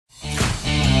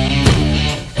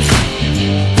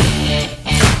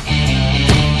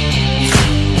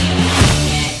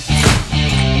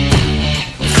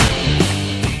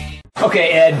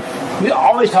Okay, Ed, we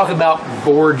always talk about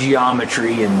bore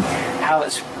geometry and how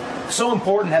it's so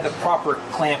important to have the proper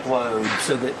clamp load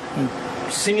so that you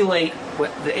simulate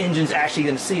what the engine's actually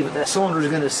going to see, what that cylinder is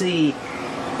going to see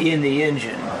in the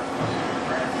engine.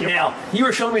 Yep. Now, you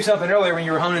were showing me something earlier when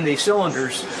you were honing these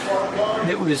cylinders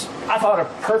that was, I thought, a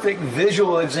perfect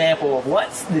visual example of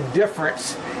what's the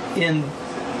difference in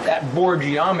that bore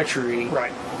geometry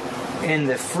in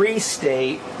the free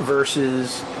state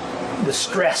versus the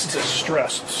stressed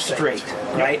straight,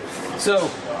 right? Yep. So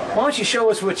why don't you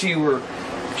show us what you were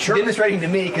demonstrating to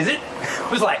me, because it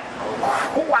was like,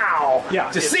 wow. Yeah,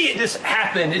 to see it just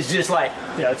happen is just like,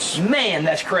 man,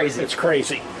 that's crazy. It's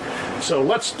crazy. So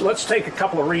let's take a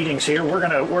couple of readings here. We're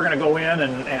gonna go in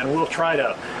and we'll try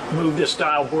to move this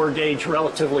dial bore gauge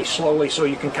relatively slowly so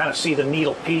you can kind of see the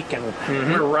needle peak, and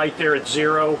we're right there at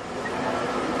 0.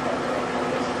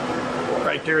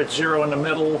 Right there at 0 in the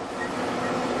middle.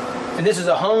 And this is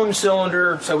a honed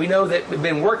cylinder, so we know that we've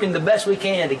been working the best we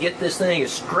can to get this thing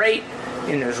as straight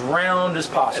and as round as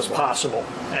possible.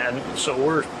 And so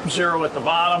we're 0 at the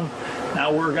bottom.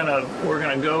 Now we're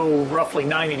gonna go roughly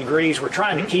 90 degrees. We're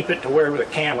trying to keep it to where the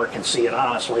camera can see it,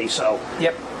 honestly. So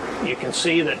you can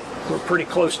see that we're pretty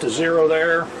close to 0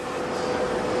 there.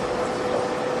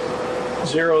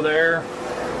 0 there.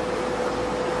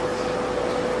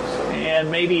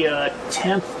 And maybe a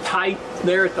 1/10 tight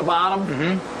there at the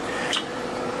bottom.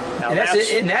 Now and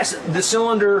that's the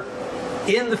cylinder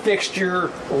in the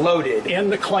fixture loaded. In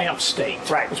the clamp state,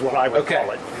 is what I would call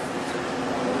it.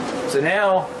 So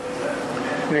now,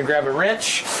 I'm going to grab a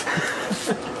wrench,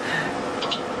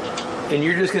 and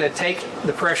you're just going to take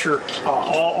the pressure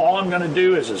off. All I'm going to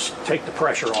do is take the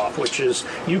pressure off, which is,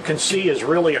 you can see, is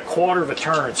really a 1/4 of a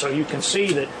turn. So you can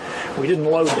see that we didn't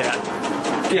load that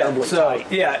terribly tight.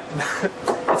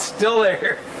 It's still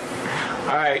there.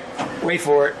 All right, wait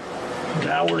for it.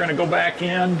 Now we're going to go back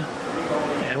in,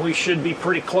 and we should be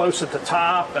pretty close at the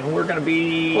top, and we're going to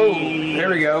be, there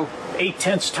we go,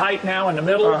 8/10 tight now in the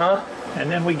middle,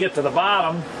 and then we get to the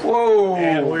bottom,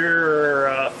 and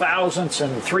we're thousandths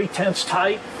and 3/10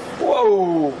 tight.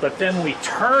 But then we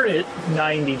turn it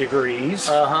 90 degrees,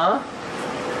 and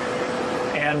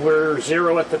we're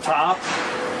 0 at the top.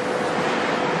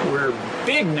 We're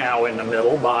big now in the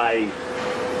middle by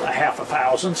a 1/2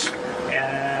 thousandths,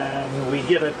 and we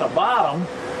get at the bottom,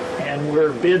 and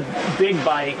we're big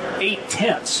by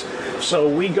 8/10. So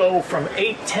we go from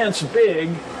 8/10 big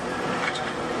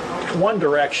one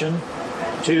direction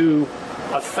to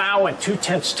 1/10 and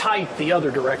 2/10 tight the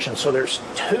other direction. So there's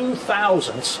 2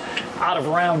 thousandths out of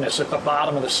roundness at the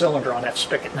bottom of the cylinder on that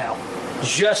spigot now,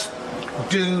 just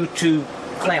due to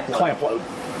clamp load.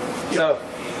 So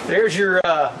there's your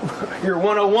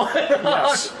 101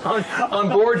 on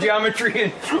bore geometry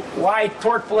and why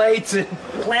torque plates and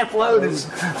clamp load is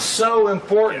so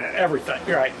important. Everything.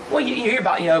 Right. Well, you hear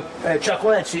about Chuck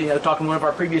Lynch, talking one of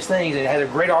our previous things, and had a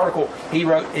great article he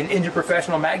wrote in Engine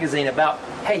Professional magazine about,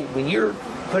 hey, when you're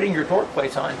putting your torque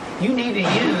plates on, you need to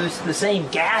use the same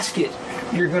gasket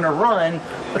you're going to run,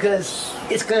 because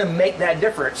it's going to make that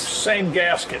difference. Same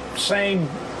gasket, same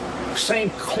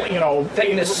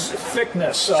thickness,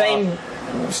 same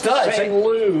studs, same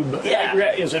lube.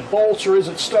 Is it bolts or is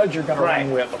it studs you're going to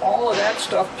run with? All of that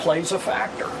stuff plays a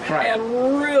factor.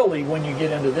 And really, when you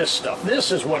get into this stuff,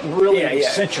 this is what really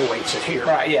accentuates it here.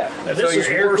 Now, this is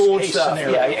air-cooled stuff.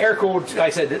 Scenario. Air-cooled. Like I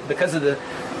said, because of the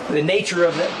nature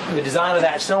of the design of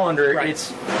that cylinder,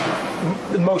 it's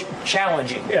the most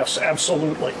challenging. Yes,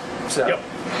 absolutely. So.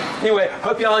 Anyway,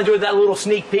 hope y'all enjoyed that little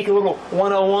sneak peek, a little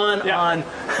 101 on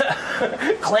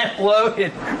clamp load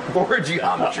and bore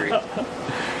geometry.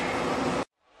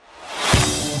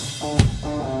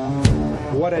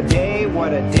 What a day,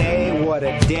 what a day, what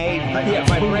a day. My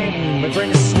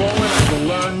brain is swollen. I've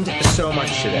learned so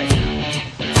much today.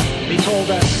 They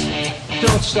told us,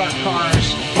 don't start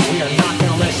cars. We are not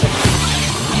going to listen.